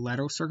 So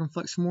lateral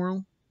circumflex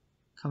femoral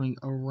coming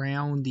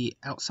around the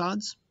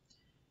outsides,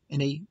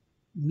 and a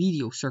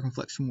medial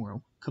circumflex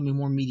femoral coming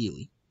more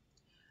medially.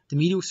 The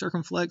medial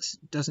circumflex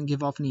doesn't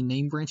give off any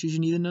name branches you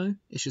need to know.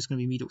 It's just going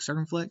to be medial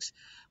circumflex.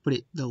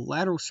 But the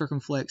lateral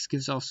circumflex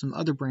gives off some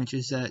other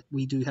branches that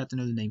we do have to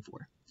know the name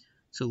for.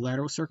 So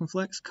lateral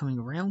circumflex coming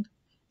around.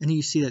 And then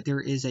you see that there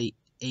is a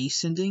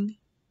ascending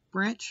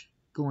branch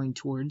going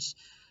towards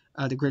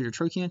the greater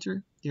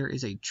trochanter. There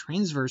is a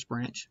transverse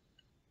branch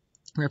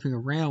wrapping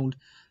around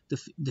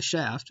the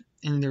shaft.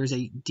 And then there is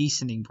a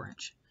descending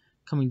branch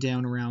coming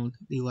down around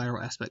the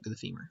lateral aspect of the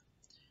femur.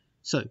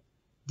 So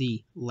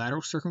the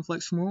lateral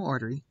circumflex femoral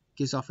artery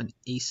gives off an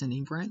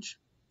ascending branch,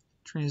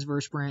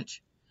 transverse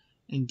branch,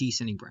 and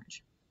descending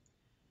branch.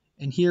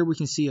 And here we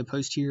can see a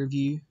posterior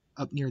view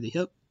up near the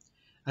hip.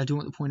 I do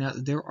want to point out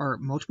that there are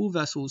multiple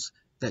vessels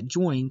that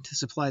join to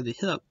supply the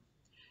hip,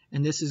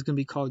 and this is going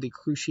to be called the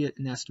cruciate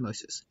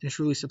anastomosis, and it's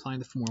really supplying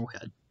the femoral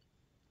head.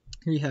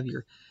 Here you have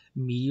your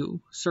medial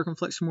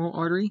circumflex femoral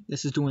artery.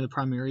 This is doing the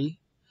primary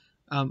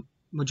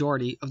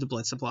majority of the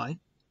blood supply.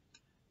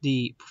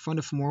 The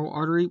profunda femoral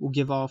artery will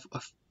give off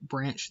a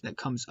branch that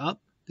comes up,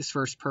 this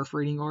first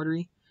perforating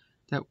artery,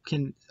 that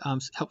can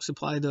help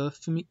supply the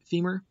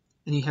femur.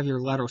 And you have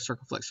your lateral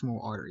circumflex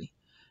femoral artery.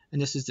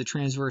 And this is the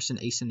transverse and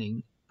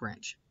ascending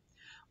branch.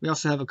 We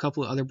also have a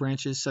couple of other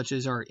branches, such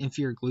as our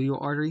inferior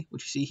gluteal artery,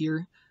 which you see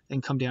here, that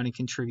can come down and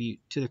contribute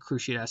to the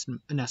cruciate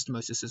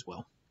anastomosis as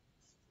well.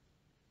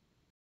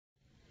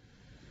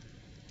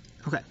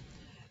 Okay,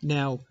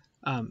 now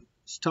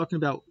just talking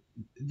about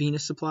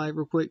venous supply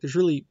real quick, there's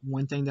really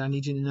one thing that I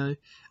need you to know.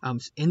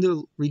 In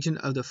the region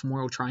of the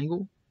femoral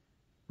triangle,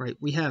 right,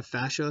 we have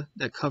fascia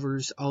that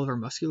covers all of our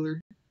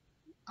musculature,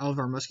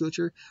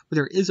 but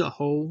there is a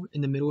hole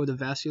in the middle of the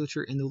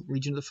vasculature in the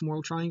region of the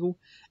femoral triangle,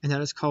 and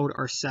that is called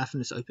our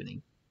saphenous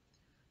opening.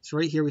 So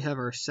right here we have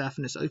our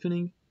saphenous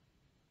opening,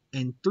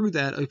 and through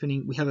that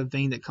opening we have a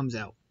vein that comes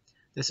out.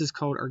 This is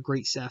called our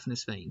great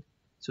saphenous vein.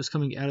 So it's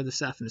coming out of the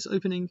saphenous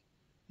opening,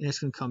 and it's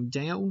going to come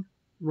down,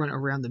 run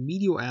around the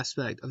medial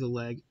aspect of the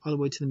leg all the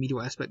way to the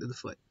medial aspect of the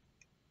foot.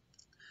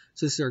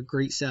 So this is our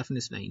great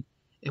saphenous vein.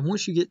 And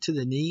once you get to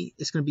the knee,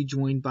 it's going to be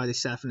joined by the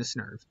saphenous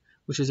nerve,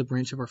 which is a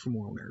branch of our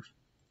femoral nerve.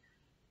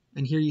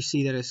 And here you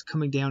see that it's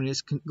coming down and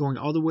it's going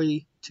all the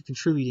way to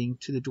contributing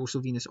to the dorsal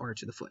venous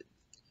arch of the foot.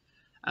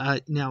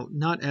 Now,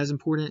 not as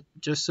important,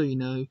 just so you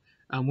know,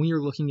 when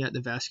you're looking at the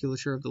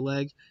vasculature of the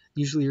leg,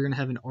 usually you're going to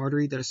have an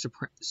artery that is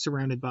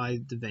surrounded by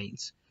the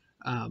veins.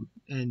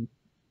 And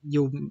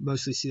you'll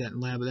mostly see that in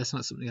lab, but that's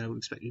not something that I would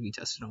expect you to be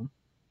tested on.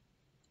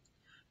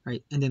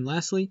 Right, and then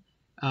lastly,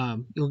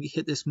 you'll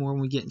hit this more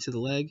when we get into the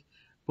leg,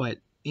 but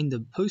in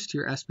the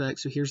posterior aspect,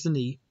 so here's the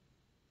knee.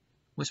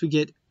 Once we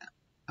get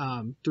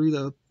through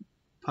the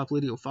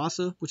popliteal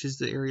fossa, which is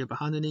the area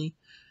behind the knee,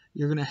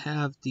 you're going to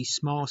have the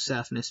small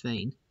saphenous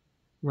vein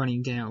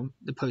running down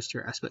the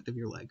posterior aspect of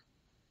your leg.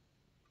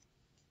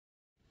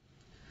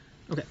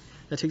 Okay,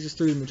 that takes us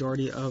through the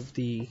majority of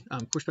the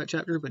horseback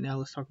chapter, but now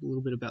let's talk a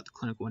little bit about the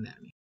clinical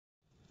anatomy.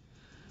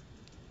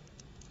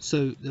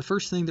 So the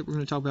first thing that we're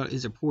going to talk about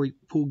is a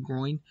pulled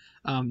groin.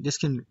 This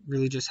can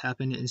really just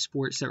happen in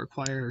sports that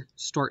require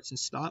starts and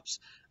stops,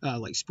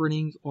 like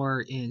sprinting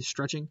or in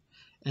stretching.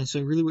 And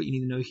so really what you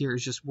need to know here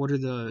is just what are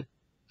the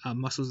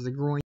muscles of the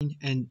groin,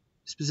 and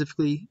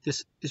specifically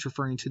this is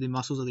referring to the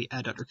muscles of the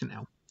adductor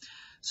canal.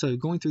 So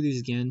going through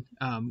these again,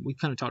 we've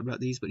kind of talked about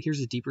these, but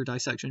here's a deeper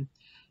dissection.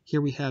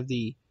 Here we have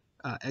the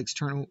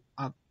external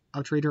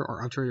obturator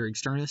or obturator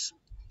externus.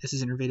 This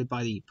is innervated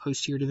by the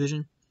posterior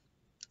division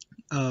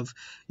of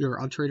your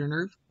obturator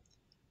nerve.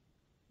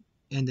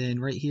 And then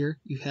right here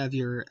you have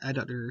your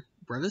adductor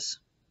brevis.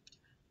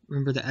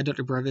 Remember, the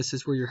adductor brevis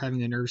is where you're having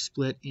the nerve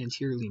split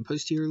anteriorly and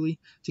posteriorly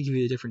to give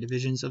you the different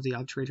divisions of the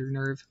obturator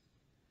nerve.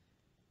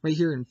 Right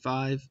here in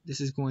 5,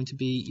 this is going to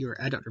be your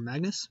adductor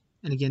magnus.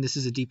 And again, this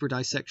is a deeper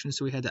dissection,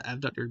 so we had the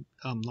abductor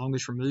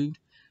longus removed.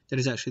 That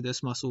is actually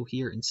this muscle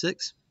here in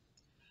 6.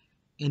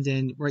 And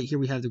then right here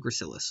we have the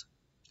gracilis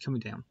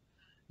coming down.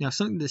 Now,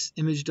 something this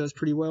image does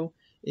pretty well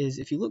is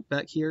if you look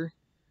back here,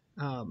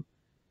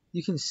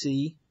 you can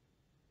see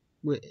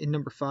in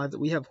number 5 that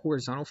we have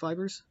horizontal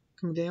fibers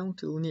coming down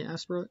to the linea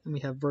aspera, and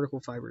we have vertical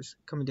fibers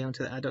coming down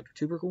to the adductor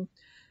tubercle.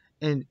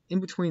 And in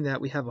between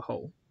that, we have a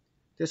hole.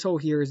 This hole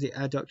here is the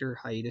adductor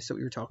hiatus that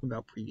we were talking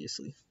about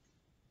previously.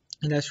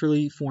 And that's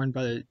really formed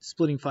by the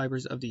splitting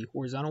fibers of the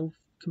horizontal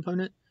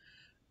component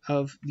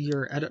of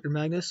your adductor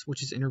magnus,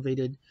 which is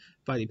innervated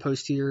by the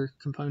posterior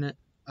component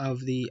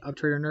of the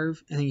obturator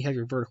nerve, and then you have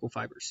your vertical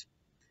fibers.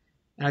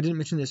 And I didn't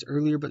mention this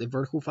earlier, but the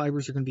vertical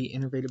fibers are going to be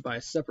innervated by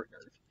a separate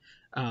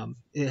nerve.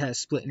 It has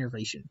split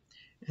innervation,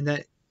 and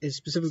that is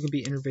specifically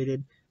going to be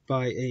innervated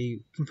by a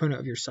component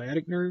of your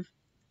sciatic nerve,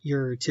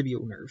 your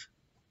tibial nerve.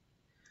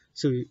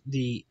 So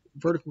the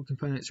vertical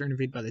components are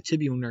innervated by the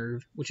tibial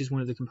nerve, which is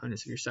one of the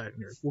components of your sciatic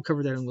nerve. We'll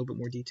cover that in a little bit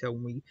more detail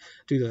when we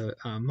do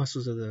the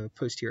muscles of the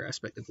posterior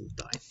aspect of the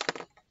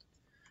thigh.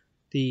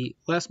 The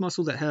last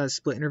muscle that has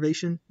split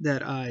innervation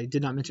that I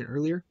did not mention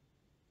earlier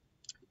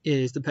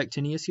is the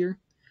pectineus here.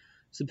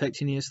 So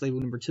pectineus, label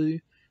number 2.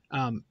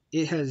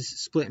 It has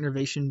split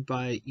innervation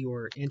by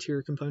your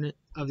anterior component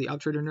of the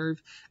obturator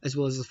nerve as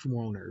well as the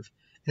femoral nerve.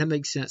 And that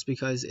makes sense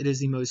because it is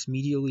the most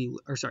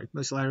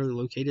most laterally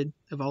located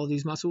of all of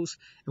these muscles,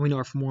 and we know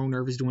our femoral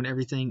nerve is doing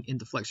everything in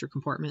the flexor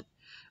compartment.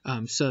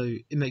 So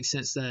it makes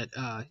sense that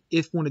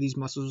if one of these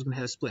muscles was going to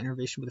have split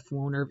innervation with the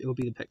femoral nerve, it would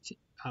be the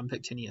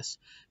pectineus,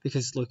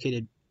 because it's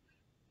located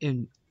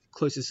in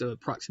closest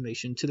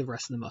approximation to the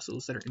rest of the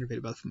muscles that are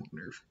innervated by the femoral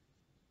nerve.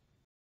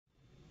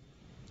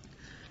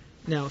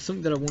 Now,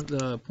 something that I want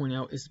to point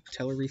out is the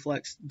patellar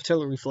reflex. The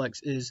patellar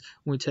reflex is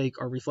when we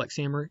take our reflex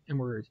hammer and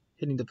we're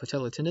hitting the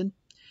patella tendon,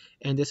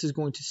 and this is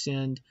going to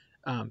send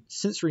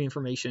sensory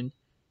information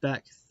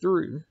back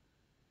through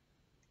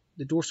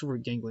the dorsal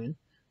root ganglion.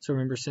 So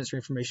remember, sensory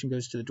information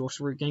goes to the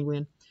dorsal root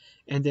ganglion,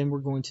 and then we're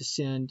going to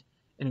send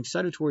an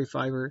excitatory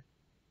fiber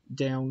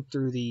down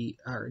through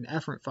an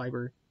afferent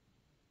fiber,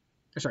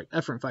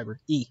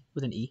 E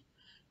with an E,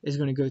 is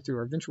going to go through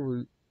our ventral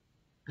root,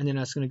 and then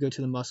that's going to go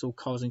to the muscle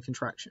causing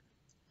contraction.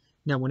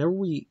 Now, whenever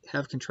we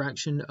have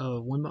contraction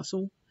of one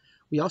muscle,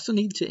 we also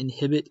need to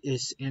inhibit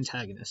its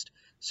antagonist.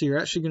 So you're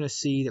actually going to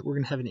see that we're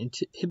going to have an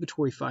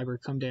inhibitory fiber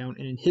come down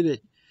and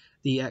inhibit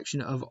the action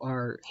of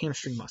our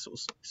hamstring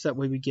muscles. So that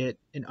way we get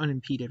an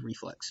unimpeded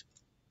reflex.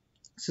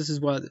 So this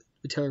is why the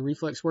patellar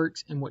reflex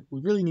works, and what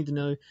we really need to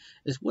know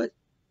is what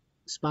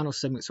spinal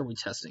segments are we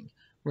testing.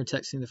 We're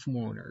testing the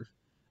femoral nerve.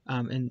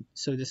 And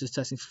so this is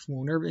testing for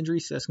femoral nerve injury,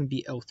 so that's going to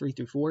be L3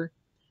 through 4.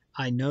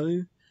 I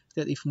know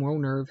that the femoral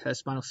nerve has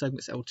spinal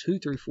segments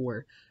L2 through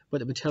 4,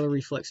 but the patellar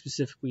reflex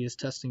specifically is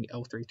testing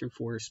L3 through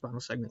 4 spinal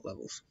segment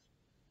levels.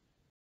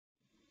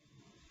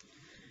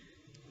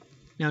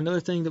 Now, another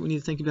thing that we need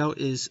to think about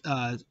is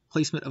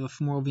placement of a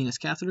femoral venous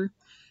catheter.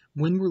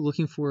 When we're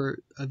looking for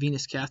a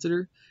venous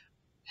catheter,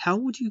 how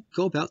would you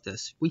go about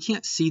this? We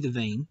can't see the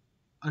vein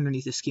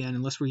underneath the skin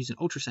unless we're using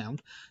ultrasound.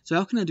 So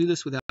how can I do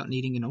this without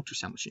needing an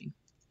ultrasound machine?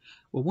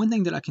 Well, one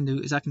thing that I can do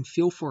is I can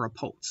feel for a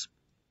pulse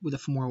with a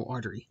femoral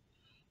artery.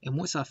 And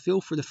once I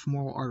feel for the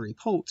femoral artery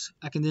pulse,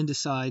 I can then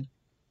decide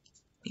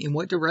in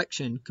what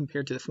direction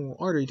compared to the femoral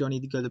artery do I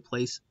need to go to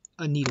place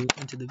a needle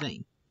into the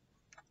vein.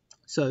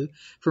 So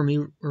for me,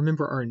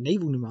 remember our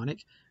naval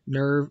mnemonic: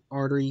 nerve,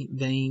 artery,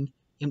 vein,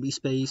 empty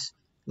space,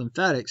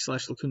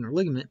 lymphatic/lacunar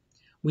ligament.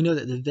 We know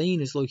that the vein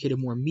is located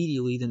more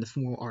medially than the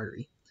femoral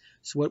artery.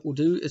 So what we'll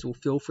do is we'll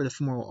feel for the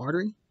femoral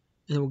artery, and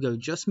then we'll go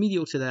just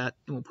medial to that,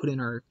 and we'll put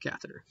in our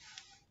catheter.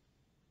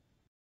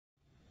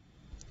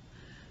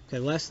 Okay,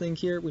 last thing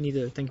here, we need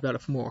to think about a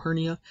femoral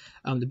hernia.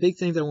 The big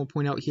thing that I want to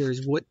point out here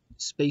is what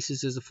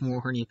spaces does the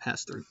femoral hernia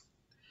pass through.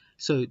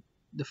 So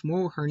the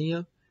femoral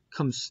hernia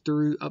comes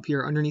through up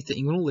here underneath the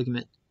inguinal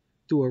ligament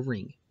through a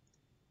ring.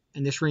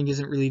 And this ring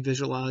isn't really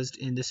visualized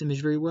in this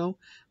image very well,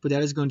 but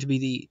that is going to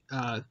be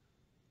the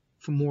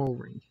femoral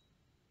ring.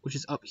 which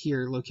is up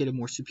here located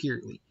more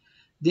superiorly.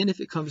 Then if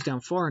it comes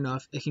down far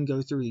enough, it can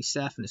go through the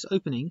saphenous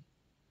opening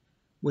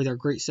with our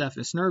great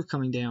saphenous nerve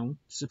coming down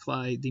to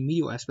supply the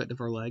medial aspect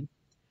of our leg.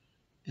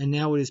 And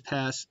now it is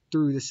passed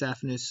through the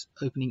saphenous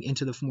opening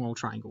into the femoral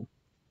triangle.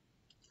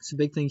 So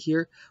big thing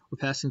here, we're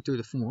passing through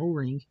the femoral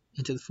ring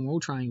into the femoral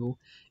triangle,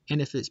 and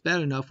if it's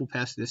bad enough, we'll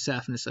pass through the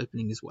saphenous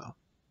opening as well.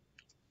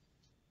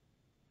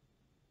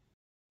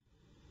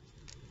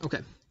 Okay,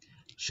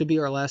 should be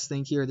our last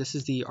thing here. This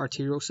is the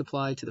arterial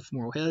supply to the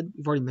femoral head.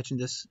 We've already mentioned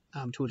this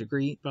to a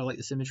degree, but I like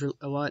this image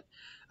a lot.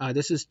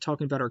 This is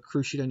talking about our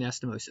cruciate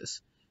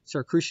anastomosis. So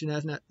our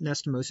cruciate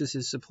anastomosis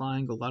is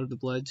supplying a lot of the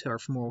blood to our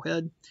femoral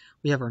head.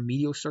 We have our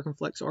medial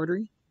circumflex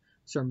artery.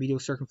 So our medial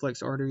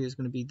circumflex artery is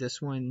going to be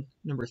this one,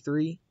 number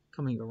 3,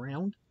 coming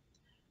around.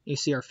 You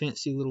see our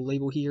fancy little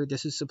label here.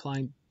 This is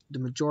supplying the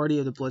majority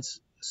of the blood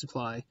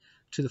supply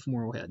to the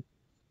femoral head.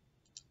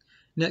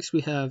 Next,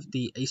 we have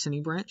the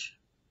ascending branch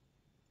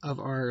of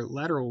our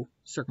lateral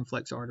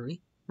circumflex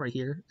artery right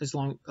here,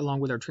 along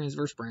with our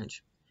transverse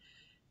branch.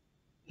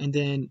 And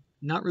then,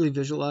 not really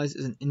visualized,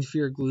 is an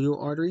inferior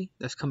gluteal artery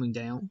that's coming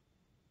down.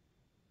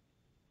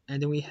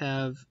 And then we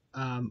have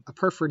a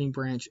perforating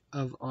branch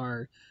of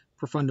our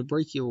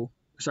profundofemoral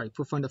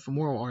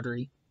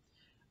artery,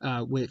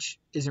 which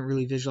isn't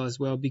really visualized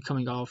well, be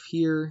coming off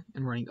here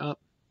and running up.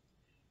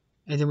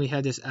 And then we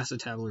have this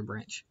acetabular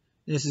branch.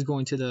 And this is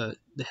going to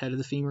the head of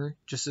the femur,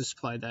 just to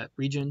supply that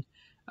region.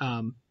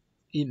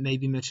 It may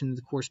be mentioned in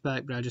the course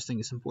pack, but I just think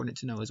it's important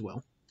to know as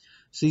well.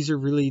 So these are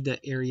really the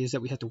areas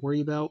that we have to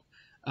worry about.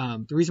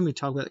 The reason we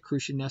talk about the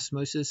cruciate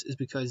anastomosis is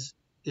because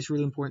it's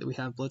really important that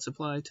we have blood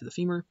supply to the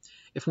femur.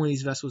 If one of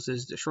these vessels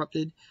is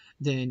disrupted,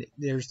 then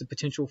there's the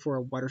potential for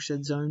a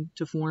watershed zone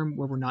to form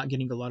where we're not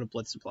getting a lot of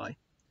blood supply.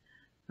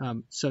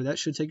 So that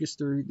should take us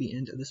through the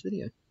end of this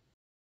video.